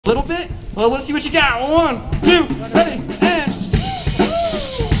bit? Well, let's see what you got. 1, 2, ready, and... There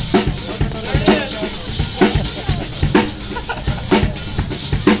it is.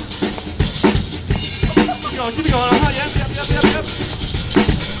 Keep it going. Yep.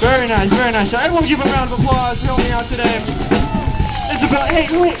 Very nice, very nice. So everyone give a round of applause for helping me out today. Isabel, hey,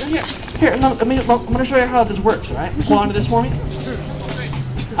 wait, here, I'm going to show you how this works, all right? Hold on to this for me.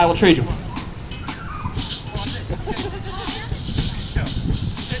 I will trade you.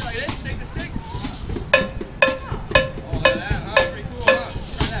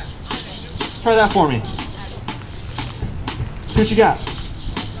 Try that for me. See what you got.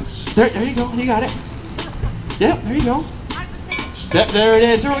 There you go. You got it. Yep, there you go. Yep, there it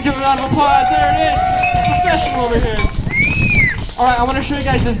is. Everyone give a round of applause. There it is. Professional over here. Alright, I want to show you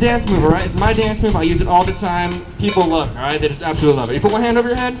guys this dance move, alright? It's my dance move. I use it all the time. People love it, alright? They just absolutely love it. You put one hand over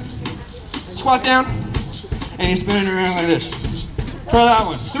your head, squat down, and you spin it around like this. Try that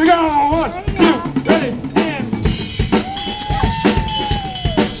one. Here we go. 1, 2, ready, and...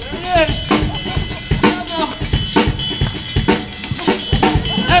 There it is.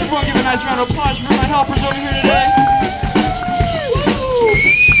 Everyone give a nice round of applause for my helpers over here today.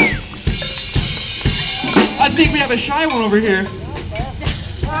 I think we have a shy one over here.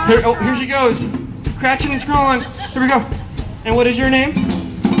 Here she goes. Scratching and scrolling. Here we go. And what is your name?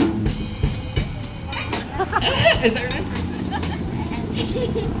 Is that your name?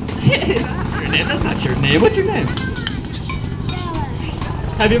 Is that your name? That's not your name. What's your name?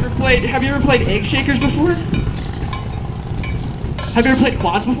 Have you ever played egg shakers before? Have you ever played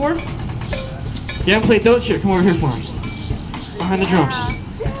quads before? You haven't played those? Here, come over here for me. Behind the drums.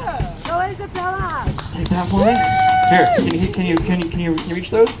 Take that for me. Here, can you reach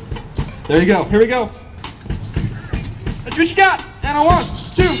those? There you go. Here we go. Let's see what you got. And on 1,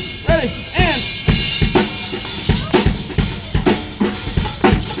 2, ready, and.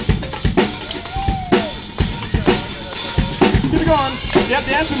 Keep it going. Yep,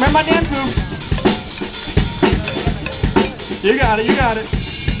 dance move. Remember my dance move. You got it. You got it.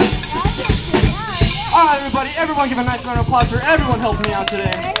 All right, everybody. Everyone give a nice round of applause for everyone helping me out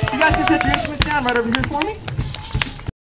today. You guys can set your instruments down right over here for me.